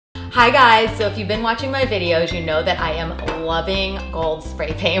Hi guys, so if you've been watching my videos, you know that I am loving gold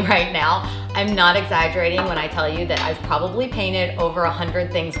spray paint right now. I'm not exaggerating when I tell you that I've probably painted over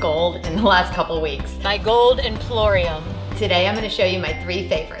 100 things gold in the last couple weeks. My gold Implorium. Today I'm gonna show you my 3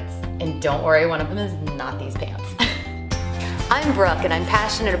 favorites. And don't worry, one of them is not these pants. I'm Brooke and I'm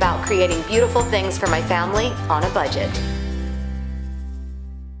passionate about creating beautiful things for my family on a budget.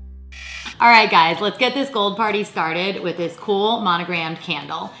 All right guys, let's get this gold party started with this cool monogrammed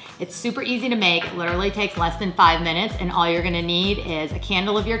candle. It's super easy to make, it literally takes less than 5 minutes, and all you're gonna need is a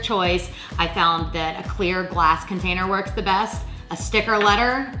candle of your choice. I found that a clear glass container works the best, a sticker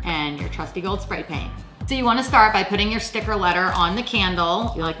letter, and your trusty gold spray paint. So you wanna start by putting your sticker letter on the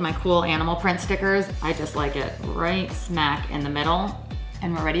candle. You like my cool animal print stickers? I just like it right smack in the middle.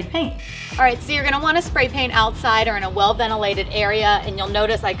 And we're ready to paint. All right, so you're gonna wanna spray paint outside or in a well-ventilated area, and you'll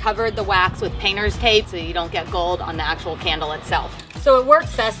notice I covered the wax with painter's tape so you don't get gold on the actual candle itself. So it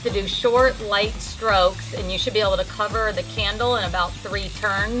works best to do short, light strokes, and you should be able to cover the candle in about 3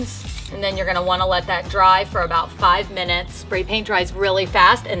 turns. And then you're gonna wanna let that dry for about 5 minutes. Spray paint dries really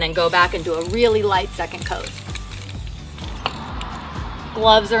fast, and then go back and do a really light second coat.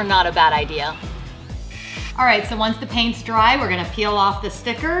 Gloves are not a bad idea. All right, so once the paint's dry, we're gonna peel off the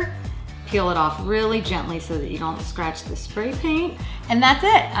sticker, peel it off really gently so that you don't scratch the spray paint. And that's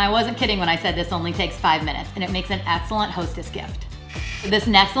it. I wasn't kidding when I said this only takes 5 minutes, and it makes an excellent hostess gift. This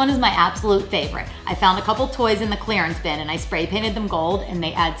next one is my absolute favorite. I found a couple toys in the clearance bin and I spray painted them gold, and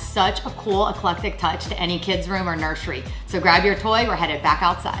they add such a cool eclectic touch to any kid's room or nursery. So grab your toy, we're headed back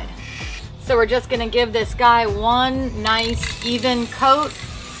outside. So we're just gonna give this guy one nice even coat.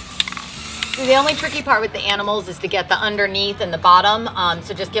 The only tricky part with the animals is to get the underneath and the bottom,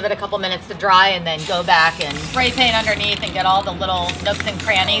 so just give it a couple minutes to dry and then go back and spray paint underneath and get all the little nooks and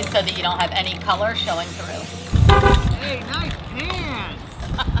crannies so that you don't have any color showing through. Hey, nice pants!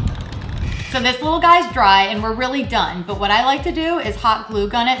 So this little guy's dry and we're really done, but what I like to do is hot glue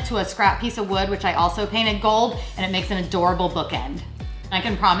gun it to a scrap piece of wood, which I also painted gold, and it makes an adorable bookend. I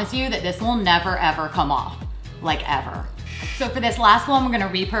can promise you that this will never ever come off, like ever. So for this last one, we're gonna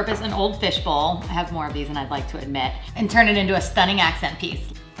repurpose an old fishbowl, I have more of these than I'd like to admit, and turn it into a stunning accent piece.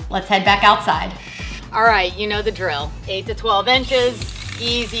 Let's head back outside. All right, you know the drill. 8 to 12 inches,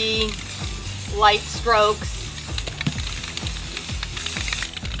 easy, light strokes,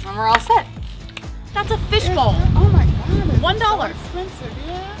 and we're all set. That's a fishbowl. Oh my God. $1. So expensive,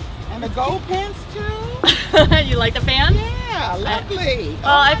 yeah. And the gold pants too? You like the fan? Yeah, lovely.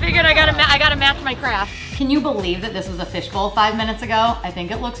 Well, I figured I gotta match my craft. Can you believe that this was a fishbowl 5 minutes ago? I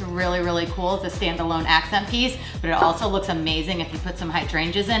think it looks really, really cool as a standalone accent piece, but it also looks amazing if you put some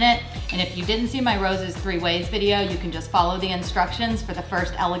hydrangeas in it. And if you didn't see my Roses 3 Ways video, you can just follow the instructions for the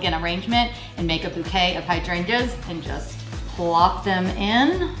first elegant arrangement and make a bouquet of hydrangeas and just plop them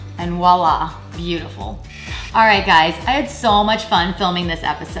in, and voila, beautiful. All right guys, I had so much fun filming this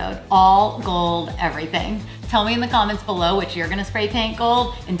episode. All gold, everything. Tell me in the comments below which you're gonna spray paint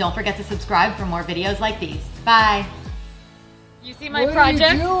gold, and don't forget to subscribe for more videos like these. Bye. You see my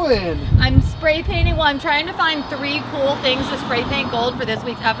project? What are you doing? I'm spray painting, well, I'm trying to find 3 cool things to spray paint gold for this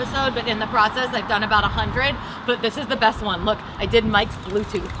week's episode, but in the process, I've done about 100, but this is the best one. Look, I did Mike's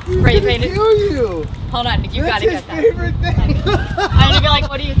Bluetooth. Spray painted. Kill you. Hold on, you gotta get that. That's his favorite thing. I'm gonna be like,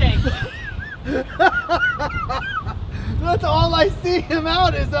 what do you think? That's all I see him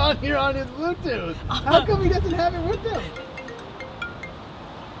out is on here on his Bluetooth. How come he doesn't have it with him?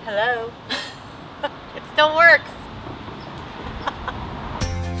 Hello. It still works.